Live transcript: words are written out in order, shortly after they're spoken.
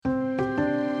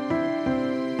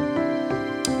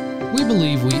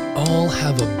believe we all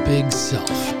have a big self,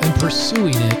 and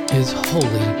pursuing it is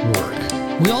holy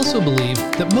work. We also believe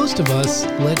that most of us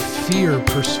let fear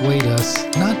persuade us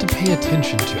not to pay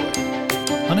attention to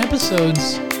it. On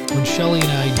episodes when Shelly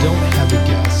and I don't have a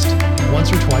guest,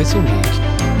 once or twice a week,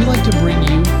 we like to bring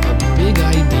you a big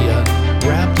idea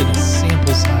wrapped in a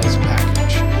sample-size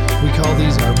package. We call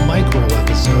these our micro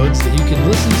episodes that you can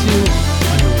listen to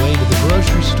on your way to the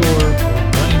grocery store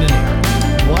or running an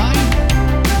errand. Why?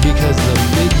 Because the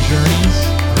big journeys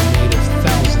are made of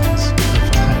thousands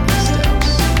of tiny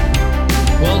steps.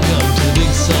 Welcome to the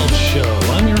Big Self Show.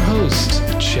 I'm your host,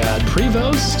 Chad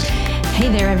Prevost. Hey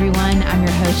there, everyone. I'm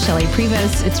your host, Shelly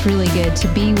Prevost. It's really good to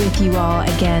be with you all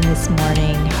again this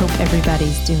morning. Hope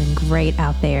everybody's doing great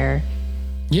out there.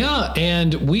 Yeah,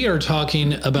 and we are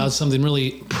talking about something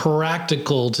really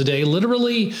practical today,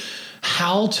 literally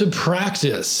how to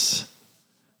practice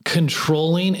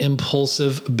controlling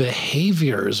impulsive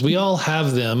behaviors. We all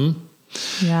have them.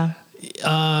 Yeah.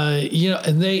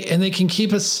 And they can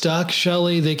keep us stuck,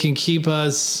 Shelly. They can keep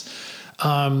us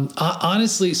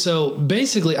honestly. So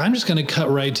basically, I'm just going to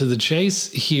cut right to the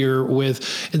chase here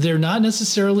with, they're not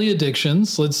necessarily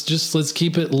addictions. Let's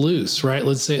keep it loose, right?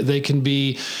 Let's say they can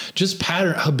be just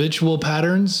habitual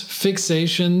patterns,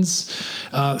 fixations,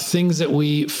 things that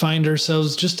we find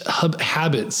ourselves, just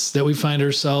habits that we find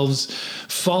ourselves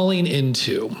falling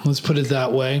into. Let's put it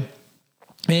that way.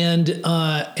 And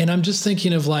I'm just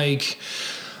thinking of like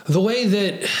the way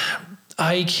that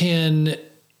I can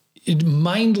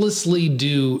mindlessly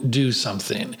do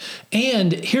something.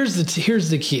 And here's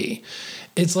the key.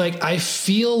 It's like, I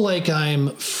feel like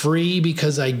I'm free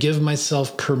because I give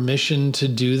myself permission to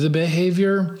do the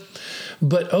behavior.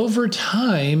 But over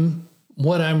time,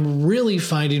 what I'm really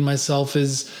finding myself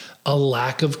is a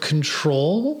lack of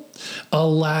control, a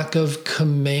lack of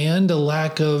command, a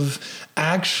lack of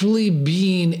actually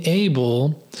being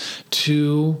able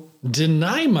to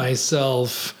deny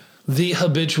myself the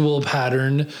habitual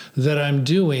pattern that I'm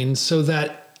doing, so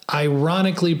that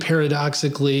ironically,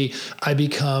 paradoxically, I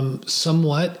become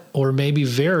somewhat or maybe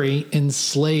very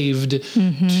enslaved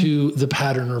to the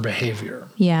pattern or behavior.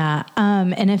 Yeah.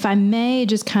 And if I may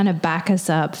just kind of back us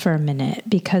up for a minute,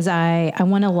 because I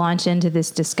want to launch into this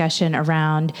discussion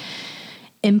around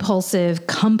impulsive,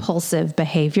 compulsive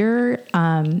behavior.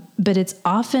 But it's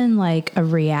often like a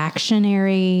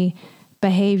reactionary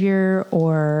behavior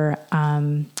or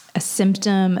a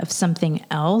symptom of something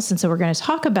else. And so we're going to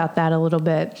talk about that a little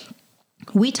bit.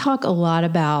 We talk a lot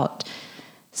about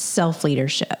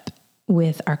self-leadership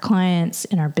with our clients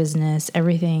in our business,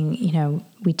 everything,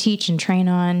 we teach and train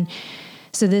on.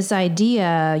 So this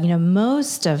idea,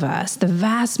 most of us, the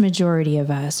vast majority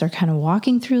of us are kind of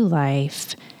walking through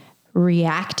life,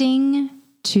 reacting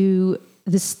to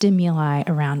the stimuli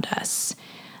around us.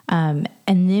 And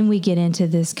then we get into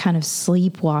this kind of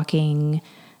sleepwalking,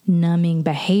 numbing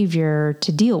behavior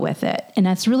to deal with it. And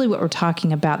that's really what we're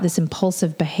talking about. This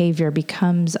impulsive behavior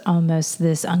becomes almost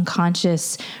this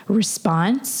unconscious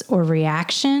response or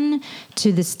reaction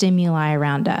to the stimuli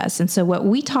around us. And so what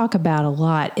we talk about a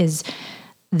lot is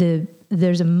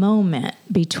there's a moment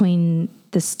between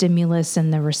the stimulus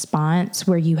and the response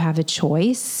where you have a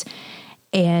choice,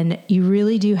 and you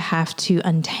really do have to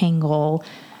untangle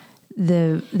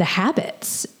the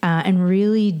habits and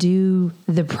really do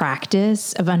the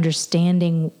practice of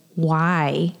understanding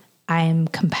why I am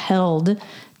compelled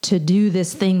to do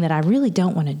this thing that I really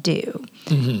don't want to do.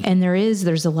 Mm-hmm. And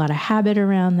there's a lot of habit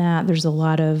around that. There's a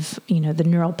lot of, the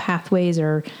neural pathways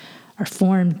are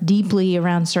formed deeply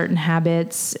around certain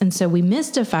habits. And so we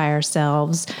mystify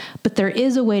ourselves, but there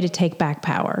is a way to take back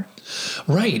power.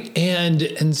 Right.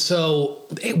 And so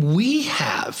we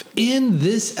have in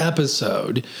this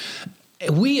episode,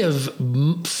 we have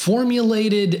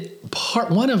formulated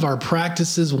one of our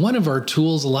practices, one of our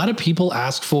tools. A lot of people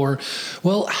ask for,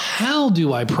 well, how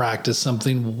do I practice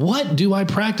something? What do I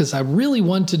practice? I really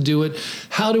want to do it.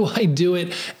 How do I do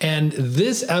it? And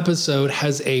this episode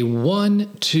has a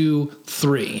 1, 2,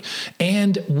 3.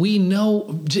 And we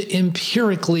know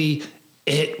empirically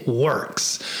it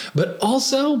works, but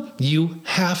also you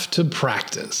have to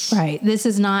practice. Right. This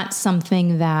is not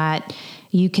something that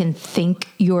you can think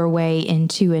your way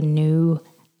into a new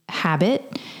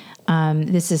habit.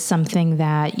 This is something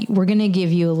that we're going to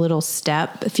give you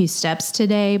a few steps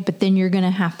today, but then you're going to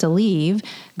have to leave,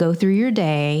 go through your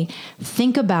day,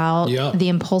 think about the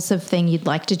impulsive thing you'd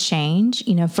like to change.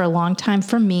 For a long time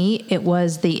for me, it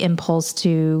was the impulse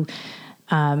to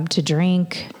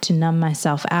drink, to numb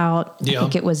myself out. I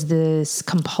think it was this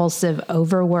compulsive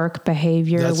overwork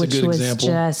behavior, which was example.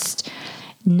 Just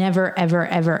never, ever,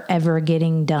 ever, ever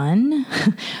getting done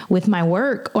with my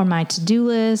work or my to-do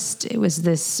list. It was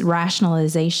this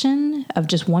rationalization of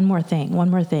just one more thing.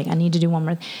 I need to do one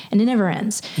more, and it never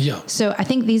ends. Yeah. So I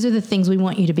think these are the things we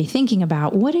want you to be thinking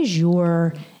about. What is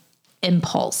your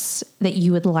impulse that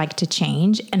you would like to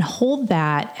change, and hold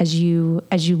that as you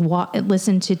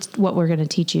listen to what we're going to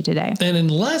teach you today. And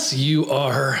unless you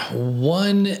are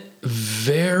one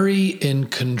very in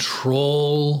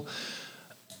control,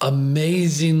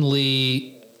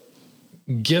 amazingly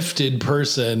gifted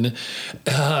person,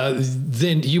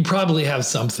 then you probably have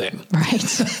something, right?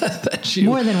 that you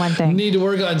more than one thing need to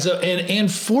work on. So,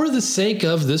 and for the sake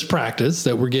of this practice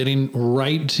that we're getting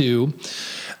right to,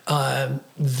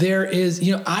 there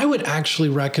is, I would actually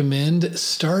recommend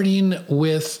starting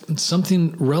with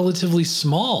something relatively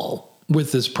small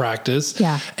with this practice,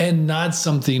 and not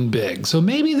something big. So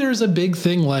maybe there's a big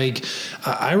thing like,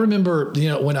 I remember,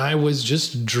 when I was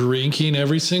just drinking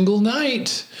every single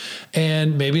night,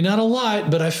 and maybe not a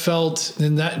lot, but I felt,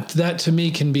 and that to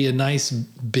me can be a nice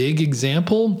big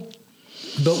example.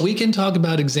 But we can talk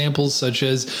about examples such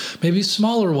as maybe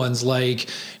smaller ones like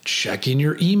checking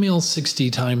your email 60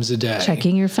 times a day.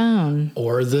 Checking your phone.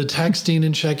 Or the texting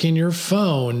and checking your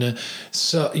phone.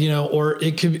 So, or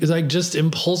it could be like just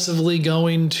impulsively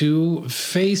going to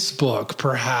Facebook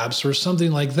perhaps, or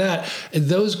something like that. And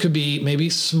those could be maybe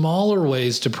smaller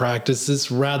ways to practice this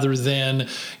rather than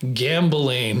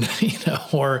gambling,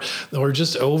 or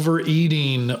just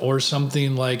overeating or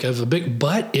something like of a big,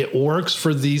 but it works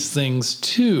for these things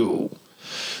too.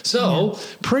 So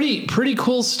pretty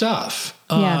cool stuff.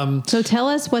 So tell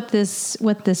us what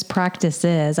this practice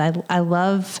is. I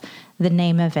love the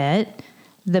name of it,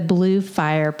 the Blue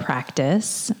Fire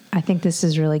Practice. I think this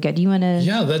is really good. You want to?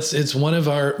 Yeah, it's one of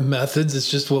our methods. It's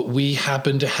just what we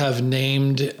happen to have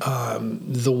named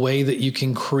the way that you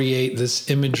can create this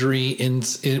imagery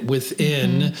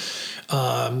within.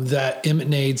 That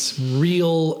emanates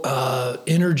real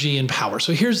energy and power.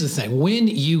 So here's the thing. When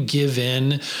you give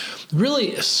in,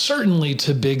 really certainly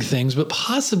to big things, but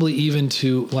possibly even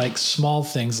to like small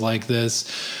things like this,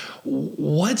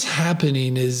 what's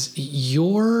happening is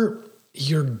your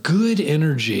good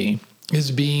energy is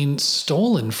being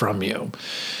stolen from you.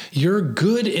 Your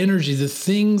good energy, the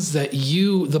things that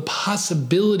the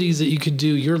possibilities that you could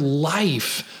do, your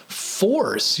life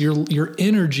force, your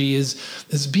energy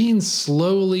is being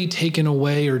slowly taken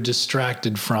away or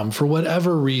distracted from for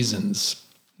whatever reasons.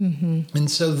 Mm-hmm.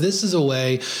 And so this is a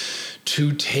way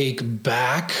to take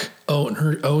back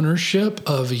ownership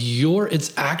of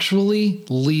it actually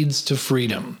leads to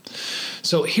freedom.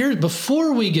 So here,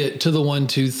 before we get to the 1,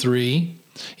 2, 3,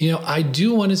 I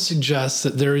do want to suggest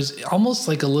that there is almost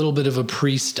like a little bit of a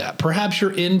pre-step. Perhaps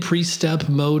you're in pre-step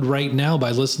mode right now by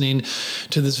listening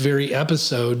to this very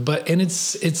episode, and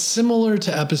it's similar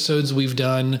to episodes we've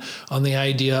done on the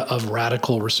idea of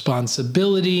radical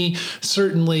responsibility.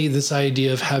 Certainly this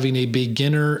idea of having a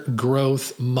beginner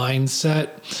growth mindset.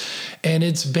 And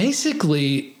it's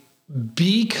basically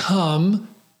become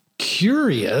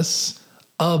curious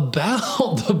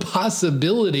about the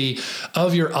possibility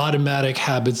of your automatic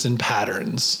habits and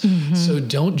patterns. Mm-hmm. So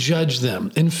don't judge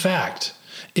them. In fact,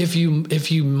 if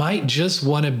you might just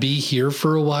want to be here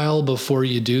for a while before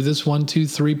you do this 1, 2,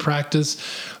 3 practice,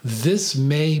 this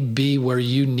may be where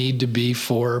you need to be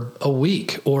for a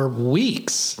week or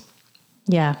weeks.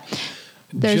 Yeah.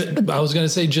 I was going to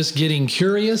say just getting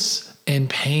curious and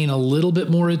paying a little bit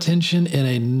more attention in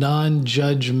a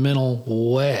non-judgmental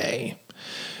way.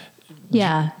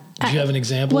 Yeah. Do you have an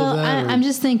example of that? I'm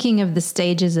just thinking of the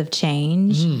stages of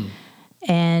change.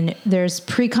 And there's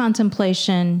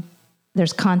pre-contemplation,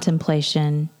 there's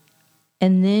contemplation,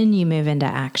 and then you move into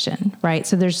action, right?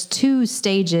 So there's 2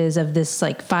 stages of this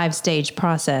like 5-stage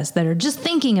process that are just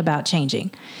thinking about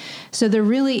changing. So there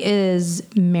really is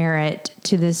merit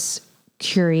to this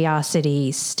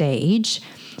curiosity stage.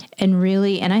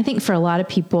 And I think for a lot of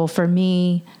people, for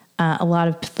me, a lot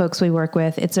of folks we work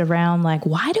with, it's around like,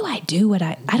 why do I do what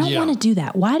I don't want to do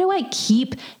that? Why do I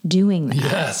keep doing that?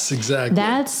 Yes, exactly.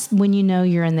 That's when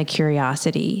you're in the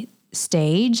curiosity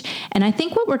stage. And I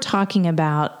think what we're talking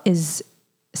about is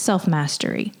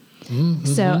self-mastery. Mm-hmm,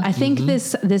 so I think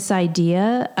this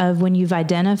idea of when you've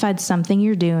identified something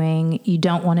you're doing, you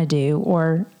don't want to do,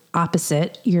 or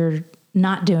opposite, you're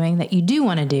not doing that you do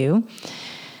want to do,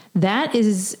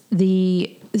 that's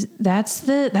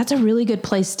a really good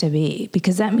place to be,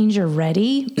 because that means you're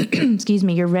ready,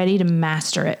 you're ready to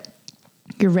master it.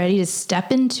 You're ready to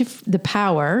step into the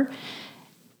power,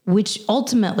 which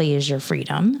ultimately is your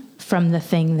freedom from the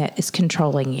thing that is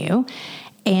controlling you.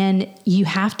 And you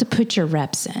have to put your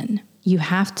reps in. you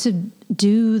have to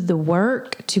do the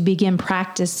work to begin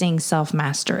practicing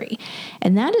self-mastery.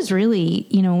 And that is really,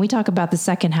 when we talk about the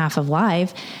second half of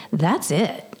life, that's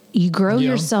it. You grow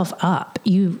yourself up.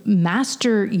 You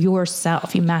master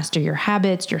yourself. You master your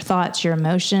habits, your thoughts, your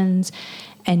emotions,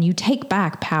 and you take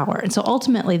back power. And so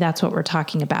ultimately, that's what we're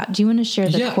talking about. Do you want to share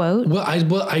the quote? Well,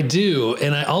 I do.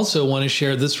 And I also want to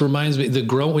share, this reminds me,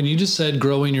 when you just said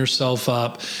growing yourself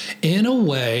up, in a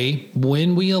way,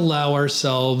 when we allow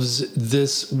ourselves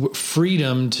this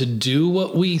freedom to do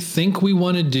what we think we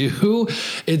want to do,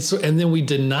 and then we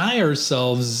deny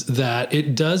ourselves that,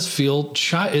 it does feel,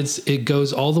 it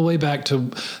goes all the way back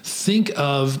to think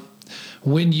of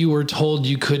when you were told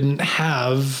you couldn't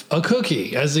have a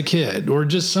cookie as a kid, or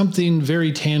just something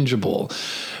very tangible.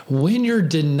 When you're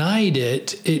denied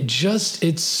it,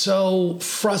 it's so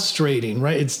frustrating,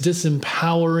 right? It's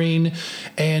disempowering,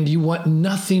 and you want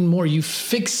nothing more. You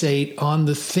fixate on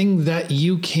the thing that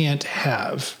you can't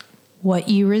have. What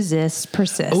you resist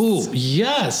persists. Oh,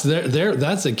 yes. There.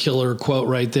 That's a killer quote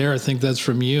right there. I think that's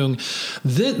from Jung.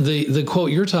 The quote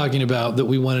you're talking about that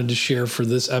we wanted to share for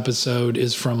this episode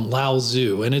is from Lao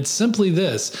Tzu. And it's simply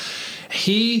this: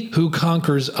 he who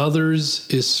conquers others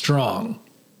is strong,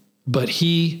 but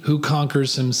he who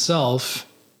conquers himself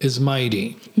is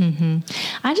mighty. Mm-hmm.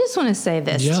 I just want to say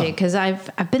this too, because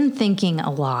I've been thinking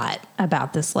a lot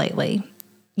about this lately.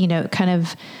 Kind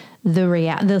of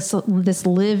this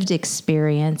lived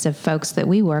experience of folks that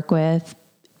we work with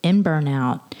in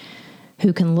burnout,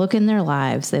 who can look in their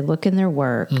lives, they look in their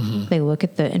work, they look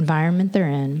at the environment they're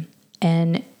in,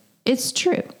 and it's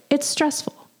true. It's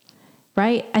stressful,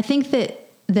 right? I think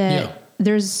that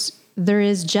there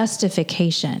is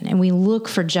justification, and we look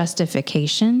for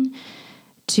justification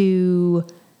to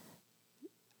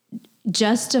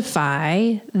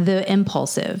justify the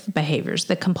impulsive behaviors,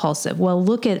 the compulsive. Well,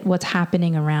 look at what's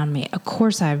happening around me. Of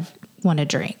course I want to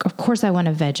drink. Of course I want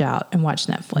to veg out and watch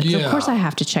Netflix. Yeah. Of course I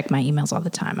have to check my emails all the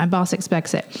time. My boss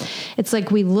expects it. It's like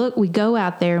we go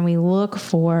out there and we look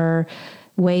for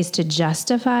ways to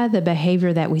justify the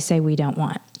behavior that we say we don't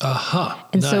want.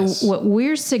 And nice. So what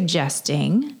we're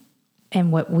suggesting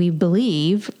and what we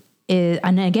believe is,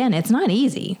 and again, it's not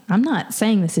easy. I'm not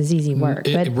saying this is easy work,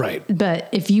 but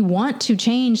if you want to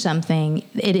change something,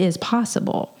 it is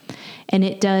possible, and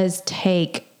it does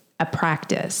take a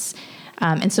practice.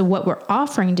 And so what we're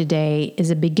offering today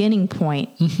is a beginning point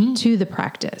to the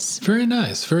practice. Very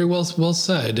nice. Very well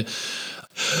said.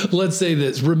 Let's say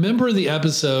this. Remember the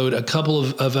episode, a couple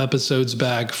of episodes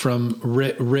back, from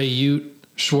Rayut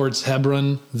Schwartz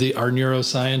Hebron, our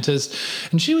neuroscientist,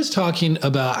 and she was talking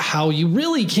about how you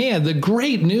really can. The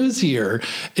great news here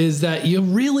is that you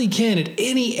really can, at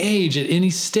any age, at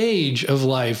any stage of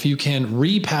life, you can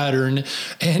repattern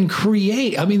and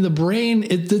create. I mean, the brain,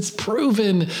 it's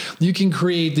proven you can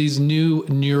create these new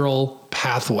neural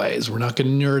pathways. We're not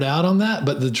going to nerd out on that,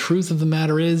 but the truth of the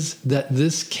matter is that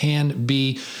this can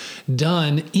be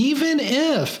done, even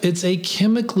if it's a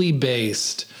chemically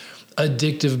based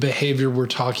addictive behavior we're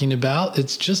talking about.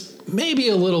 It's just maybe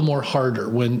a little more harder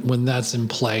when that's in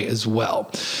play as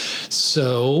well.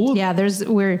 So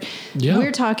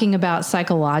we're talking about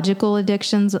psychological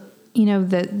addictions,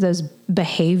 those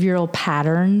behavioral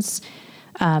patterns.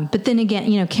 But then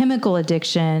again, chemical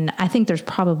addiction, I think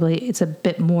it's a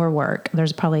bit more work.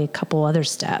 There's probably a couple other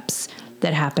steps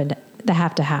that have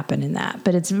to happen in that,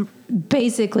 but it's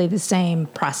basically the same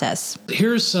process.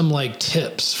 Here's some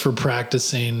tips for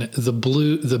practicing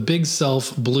the Big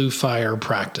Self Blue Fire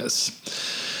practice.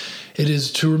 It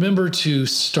is to remember to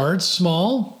start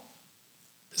small.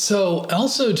 So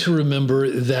also to remember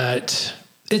that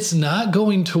it's not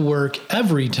going to work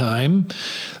every time,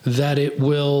 that it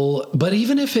will, but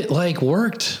even if it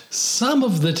worked some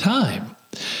of the time,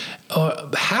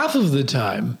 half of the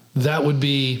time, that would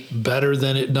be better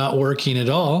than it not working at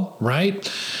all,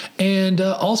 right? And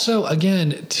also,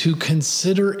 again, to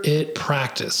consider it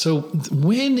practice. So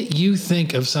when you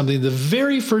think of something, the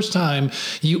very first time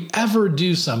you ever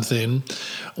do something,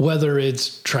 whether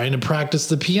it's trying to practice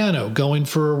the piano, going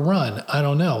for a run, I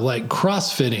don't know, like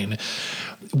CrossFitting,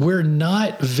 we're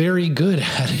not very good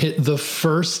at it the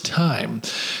first time.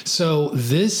 So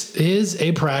this is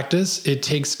a practice. It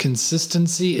takes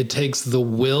consistency. It takes the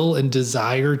will and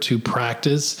desire to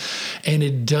practice. And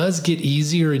it does get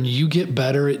easier, and you get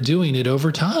better at doing it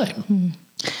over time.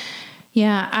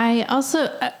 Yeah.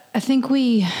 I think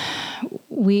we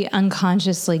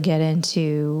unconsciously get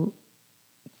into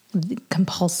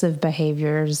compulsive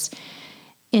behaviors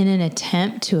in an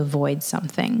attempt to avoid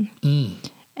something.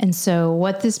 And so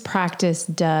what this practice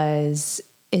does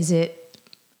is it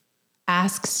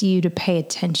asks you to pay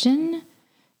attention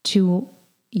to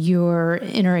your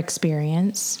inner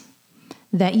experience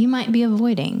that you might be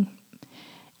avoiding.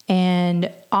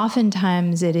 And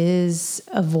oftentimes it is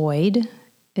a void.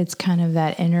 It's kind of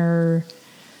that inner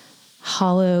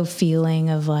hollow feeling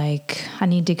of like, I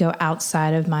need to go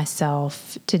outside of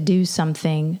myself to do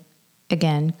something,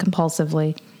 again,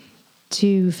 compulsively,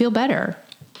 to feel better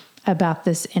about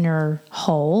this inner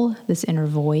hole, this inner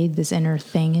void, this inner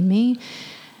thing in me.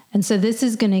 And so this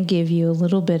is going to give you a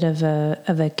little bit of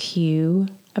a cue,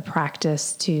 a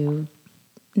practice to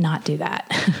not do that,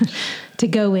 to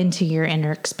go into your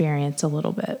inner experience a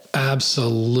little bit.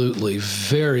 Absolutely.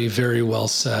 Very, very well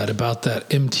said about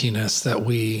that emptiness that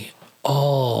we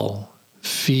all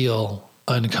feel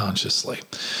unconsciously.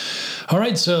 All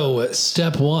right. So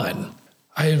step one,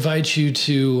 I invite you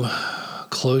to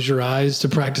close your eyes to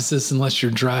practice this unless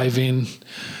you're driving.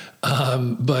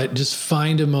 But just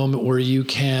find a moment where you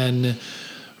can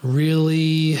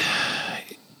really,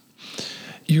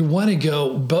 you want to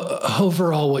go, but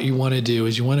overall what you want to do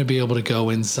is you want to be able to go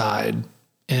inside.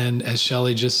 And as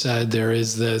Shelley just said, there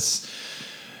is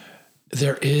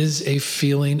a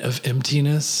feeling of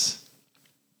emptiness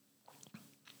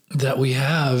that we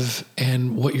have.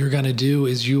 And what you're going to do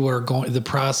is the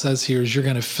process here is you're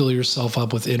going to fill yourself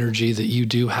up with energy that you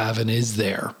do have and is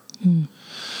there.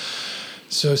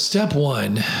 So step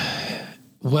one,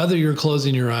 whether you're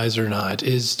closing your eyes or not,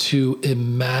 is to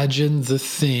imagine the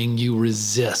thing you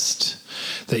resist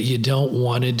that you don't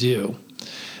want to do.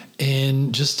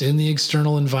 And just in the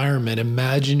external environment,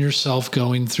 imagine yourself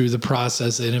going through the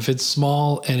process. And if it's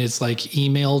small and it's like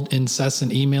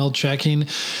incessant email checking,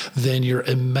 then you're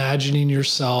imagining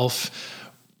yourself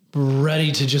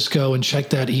ready to just go and check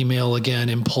that email again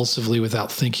impulsively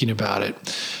without thinking about it.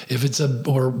 If it's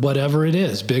or whatever it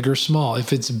is, big or small,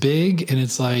 if it's big and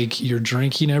it's like you're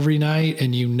drinking every night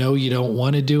and you know you don't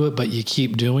want to do it, but you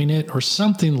keep doing it or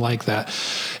something like that,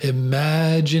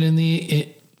 imagine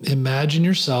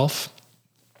yourself,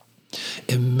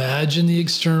 imagine the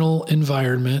external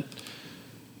environment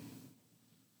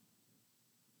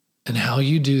and how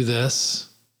you do this.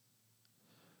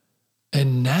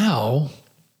 And now,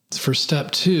 for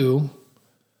step two,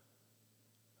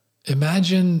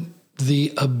 imagine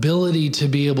the ability to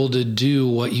be able to do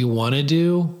what you want to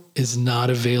do is not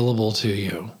available to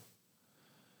you.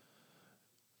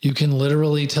 You can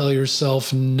literally tell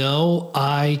yourself, no,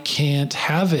 I can't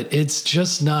have it. It's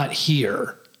just not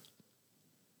here.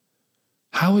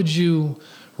 How would you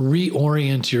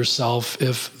reorient yourself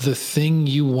if the thing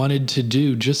you wanted to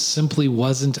do just simply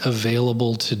wasn't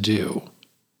available to do?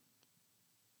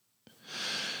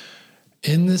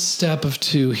 In this step of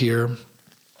two here,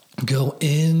 go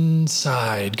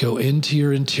inside, go into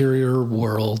your interior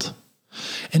world,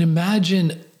 and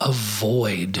imagine a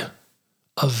void,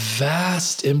 a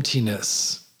vast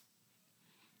emptiness.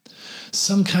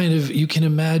 Some kind of, you can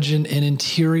imagine an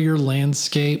interior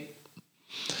landscape,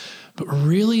 but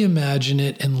really imagine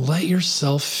it and let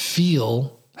yourself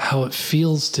feel how it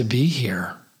feels to be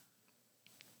here.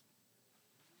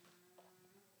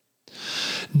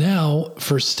 Now,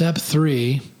 for step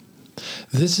three,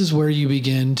 this is where you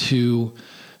begin to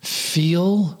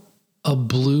feel a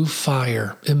blue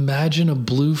fire. Imagine a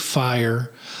blue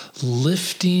fire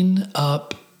lifting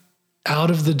up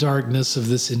out of the darkness of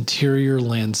this interior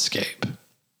landscape.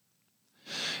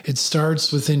 It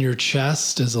starts within your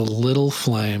chest as a little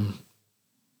flame.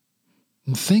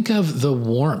 And think of the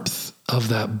warmth of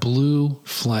that blue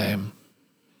flame.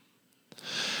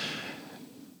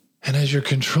 And as you're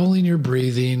controlling your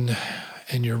breathing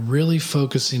and you're really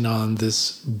focusing on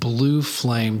this blue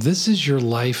flame, this is your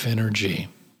life energy.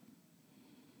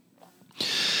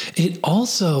 It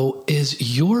also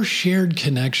is your shared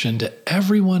connection to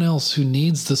everyone else who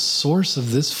needs the source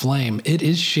of this flame. It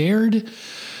is shared,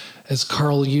 as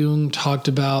Carl Jung talked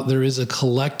about, there is a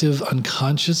collective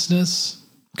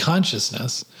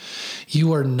consciousness.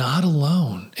 You are not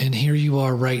alone. And here you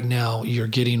are right now. You're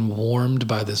getting warmed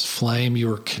by this flame.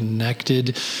 You are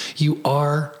connected. You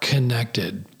are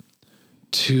connected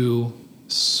to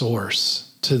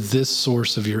source, to this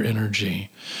source of your energy.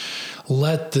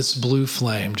 Let this blue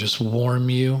flame just warm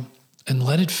you and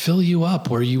let it fill you up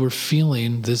where you were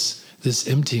feeling this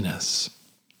emptiness.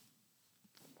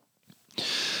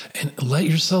 And let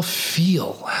yourself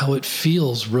feel how it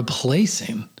feels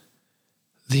replacing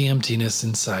the emptiness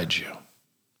inside you.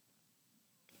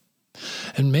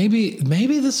 And maybe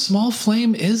the small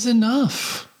flame is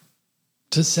enough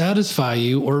to satisfy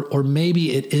you, or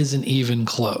maybe it isn't even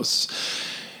close.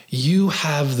 You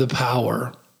have the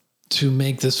power to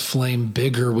make this flame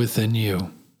bigger within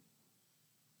you.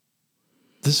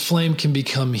 This flame can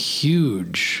become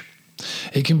huge.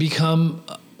 It can become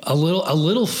a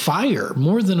little fire,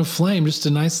 more than a flame, just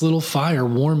a nice little fire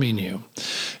warming you.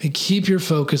 And keep your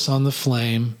focus on the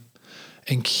flame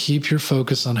and keep your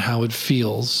focus on how it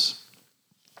feels.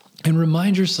 And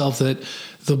remind yourself that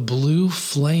the blue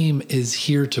flame is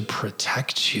here to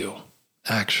protect you,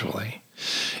 actually.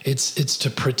 It's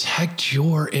to protect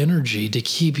your energy, to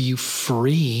keep you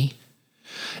free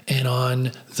and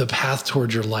on the path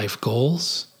toward your life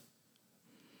goals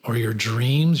or your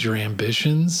dreams, your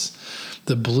ambitions.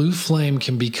 The blue flame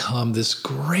can become this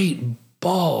great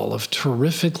ball of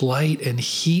terrific light and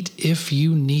heat if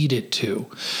you need it to.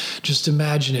 Just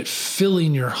imagine it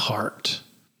filling your heart.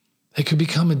 It could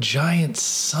become a giant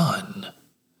sun.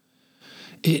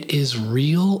 It is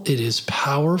real, it is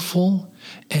powerful,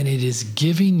 and it is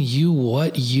giving you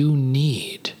what you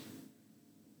need.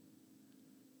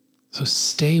 So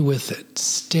stay with it.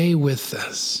 Stay with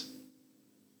this.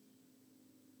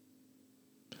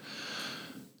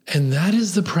 And that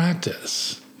is the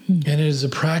practice. And it is a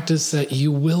practice that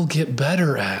you will get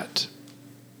better at.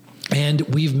 And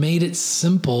we've made it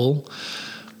simple.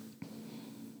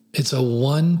 It's a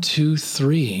 1, 2,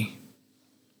 3.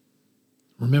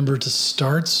 Remember to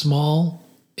start small.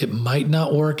 It might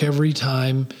not work every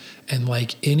time. And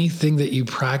like anything that you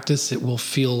practice, it will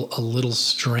feel a little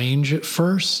strange at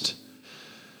first.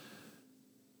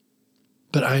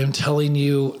 But I am telling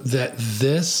you that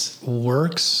this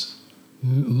works.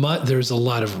 There's a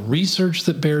lot of research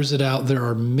that bears it out. There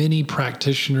are many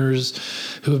practitioners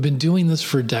who have been doing this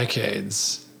for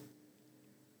decades.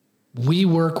 We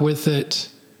work with it.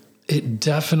 It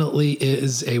definitely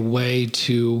is a way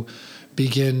to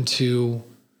begin to,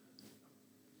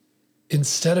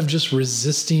 instead of just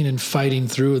resisting and fighting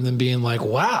through and then being like,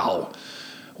 wow,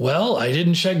 well, I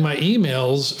didn't check my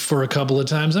emails for a couple of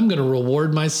times. I'm going to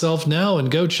reward myself now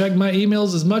and go check my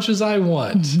emails as much as I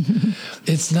want.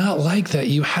 It's not like that.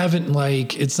 You haven't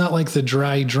it's not like the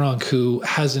dry drunk who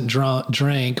hasn't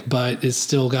drank, but is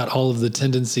still got all of the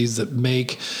tendencies that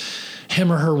make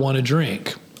him or her want to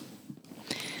drink.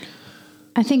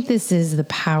 I think this is the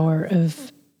power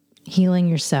of healing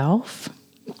yourself.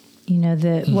 You know,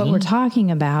 what we're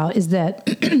talking about is that,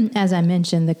 as I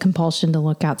mentioned, the compulsion to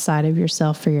look outside of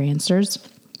yourself for your answers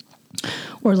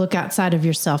or look outside of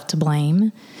yourself to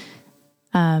blame.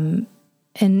 And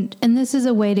this is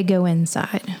a way to go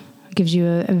inside. It gives you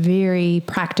a very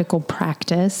practical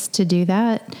practice to do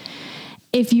that.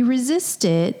 If you resist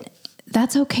it,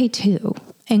 that's okay too.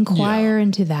 Inquire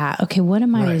into that. Okay, what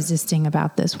am I resisting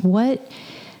about this? What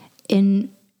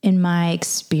in my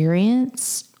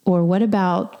experience, or what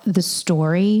about the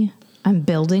story I'm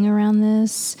building around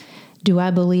this, do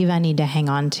I believe I need to hang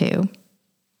on to?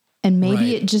 And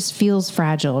maybe it just feels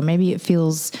fragile. Maybe it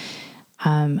feels,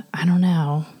 I don't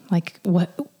know, like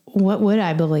what would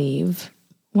I believe?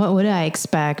 What would I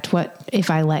expect? What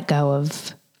if I let go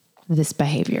of this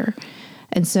behavior?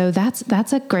 And so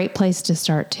that's a great place to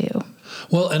start too.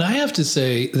 Well, and I have to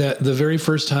say that the very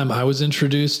first time I was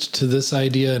introduced to this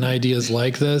idea and ideas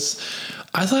like this,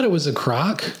 I thought it was a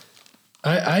crock.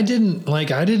 I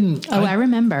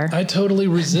remember. I totally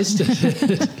resisted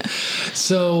it.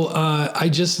 So I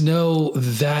just know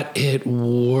that it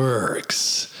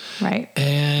works. Right.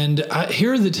 And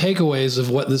here are the takeaways of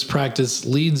what this practice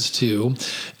leads to,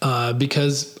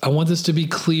 because I want this to be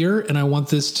clear and I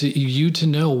want you to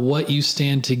know what you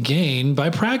stand to gain by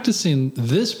practicing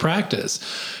this practice: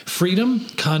 freedom,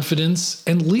 confidence,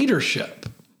 and leadership.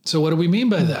 So what do we mean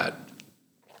by that?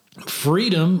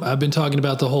 Freedom, I've been talking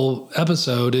about the whole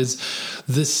episode, is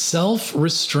the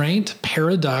self-restraint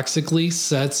paradoxically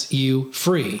sets you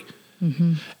free.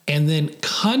 Mm-hmm. And then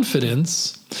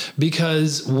confidence,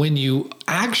 because when you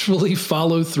actually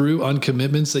follow through on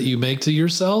commitments that you make to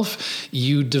yourself,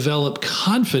 you develop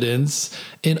confidence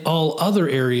in all other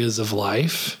areas of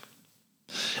life.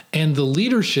 And the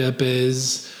leadership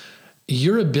is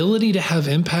your ability to have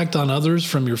impact on others,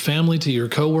 from your family to your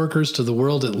coworkers to the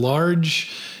world at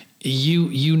large.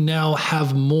 You now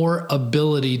have more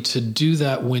ability to do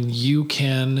that when you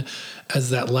can,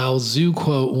 as that Lao Tzu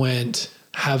quote went,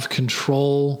 have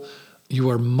control.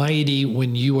 You are mighty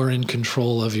when you are in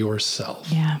control of yourself.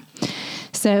 Yeah.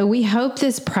 So we hope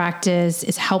this practice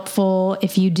is helpful.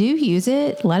 If you do use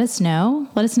it, let us know.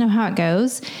 Let us know how it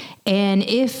goes. And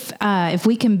if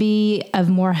we can be of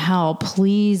more help,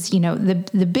 please,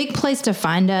 the big place to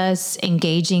find us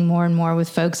engaging more and more with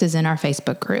folks is in our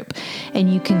Facebook group.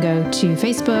 And you can go to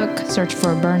Facebook, search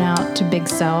for Burnout to Big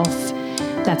Self.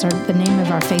 That's the name of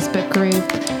our Facebook group.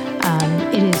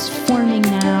 It is forming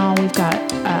now. We've got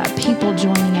people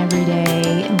joining every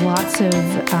day, lots of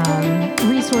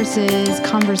resources,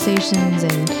 conversations,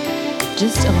 and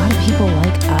just a lot of people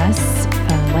like us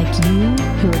like you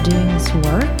who are doing this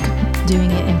work,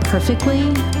 doing it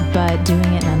imperfectly, but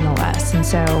doing it nonetheless. And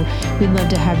so we'd love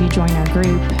to have you join our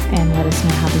group and let us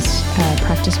know how this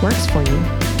practice works for you.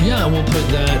 Yeah, we'll put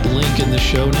that link in the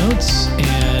show notes.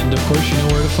 And of course, you know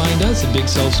where to find us at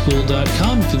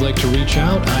bigselfschool.com. If you'd like to reach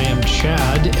out, I am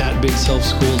Chad at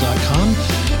bigselfschool.com,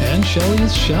 and Shelly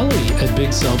is Shelly at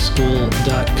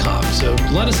bigselfschool.com. So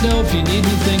let us know if you need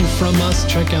anything from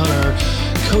us. Check out our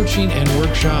coaching and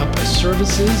workshop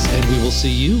services, and we will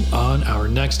see you on our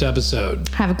next episode.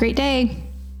 Have a great day.